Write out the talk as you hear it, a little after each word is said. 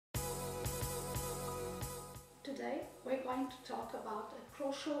today we're going to talk about a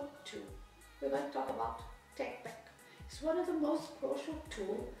crucial tool. We're going to talk about TechPack. It's one of the most crucial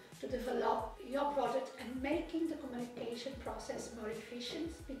tools to develop your product and making the communication process more efficient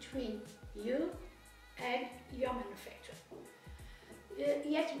between you and your manufacturer.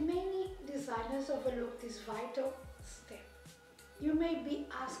 Yet many designers overlook this vital step. You may be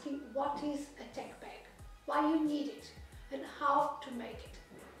asking what is a TechPack, why you need it, and how to make it.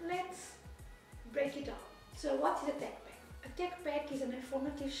 Let's break it down. So what is a TechPack? A TechPack is an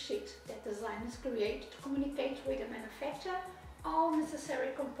informative sheet that designers create to communicate with the manufacturer all necessary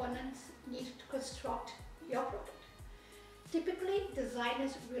components needed to construct your product. Typically,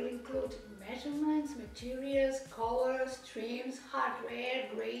 designers will include measurements, materials, colors, trims, hardware,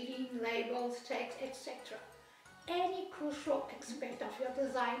 grading, labels, text, etc. Any crucial aspect of your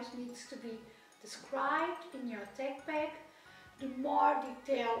design needs to be described in your TechPack. The more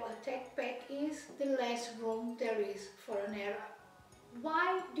detailed a TechPack is, the less room there is for an error.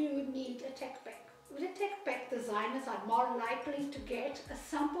 Why do you need a TechPack? With a TechPack, designers are more likely to get a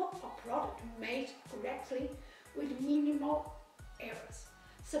sample or product made correctly with minimal errors.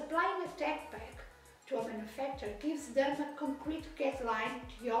 Supplying a TechPack to a manufacturer gives them a concrete guideline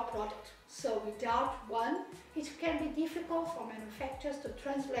to your product. So without one, it can be difficult for manufacturers to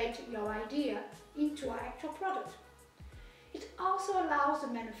translate your idea into an actual product. It also allows the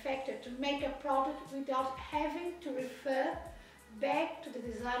manufacturer to make a product without having to refer back to the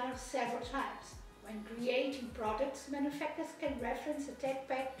designer several times. When creating products, manufacturers can reference a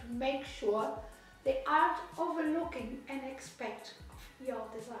TechPack to make sure they aren't overlooking an aspect of your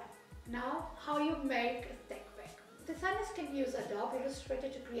design. Now, how you make a TechPack. Designers can use Adobe Illustrator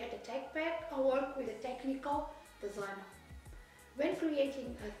to create a TechPack or work with a technical designer. When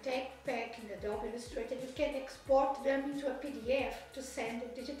creating a TechPack in Adobe Illustrator, you can export them into a PDF to send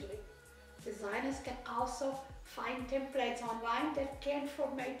digitally. Designers can also find templates online that can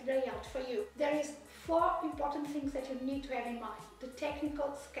format the layout for you. There is 4 important things that you need to have in mind. The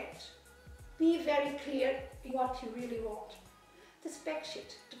technical sketch. Be very clear in what you really want. The spec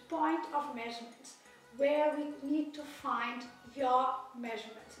sheet, the point of measurements, where we need to find your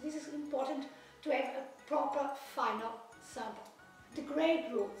measurements. This is important to have a proper final sample. The grade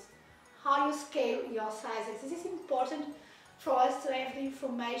rules, how you scale your sizes. This is important for us to have the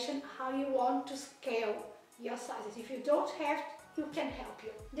information how you want to scale your sizes. If you don't have, you can help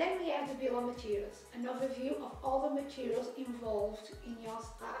you. Then we have the bill of materials, an overview of all the materials involved in your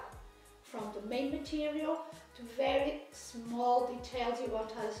style, from the main material to very small details you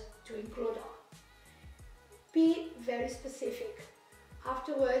want us to include on. Be very specific.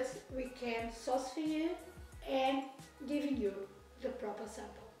 Afterwards, we can source for you and giving you the proper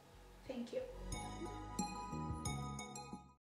sample. Thank you.